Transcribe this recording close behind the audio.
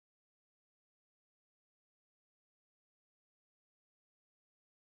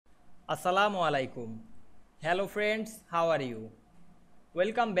Assalamu Walaikum. Hello friends, how are you?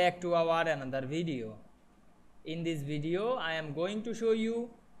 Welcome back to our another video. In this video, I am going to show you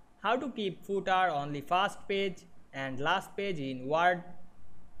how to keep footer on the first page and last page in Word.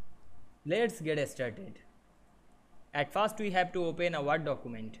 Let's get started. At first, we have to open a Word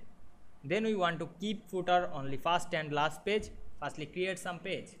document. Then we want to keep footer on the first and last page. Firstly, create some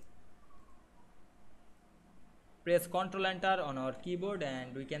page. Press Ctrl Enter on our keyboard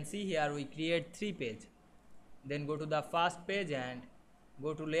and we can see here we create 3 pages. Then go to the first page and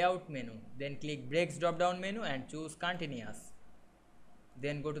go to layout menu. Then click breaks drop down menu and choose continuous.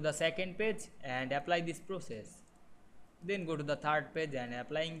 Then go to the second page and apply this process. Then go to the third page and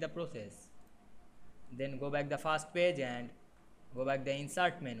applying the process. Then go back the first page and go back the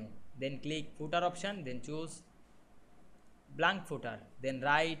insert menu. Then click footer option, then choose blank footer, then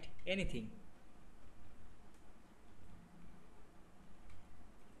write anything.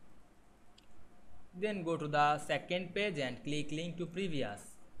 Then go to the second page and click link to previous.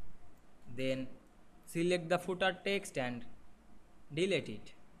 Then select the footer text and delete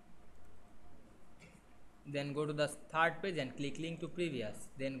it. Then go to the third page and click link to previous.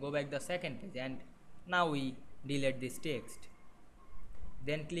 Then go back the second page and now we delete this text.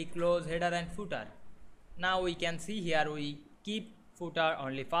 Then click close header and footer. Now we can see here we keep footer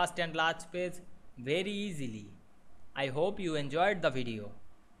only first and last page very easily. I hope you enjoyed the video.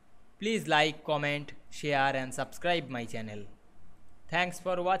 Please like, comment, share and subscribe my channel. Thanks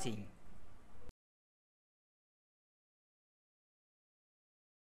for watching.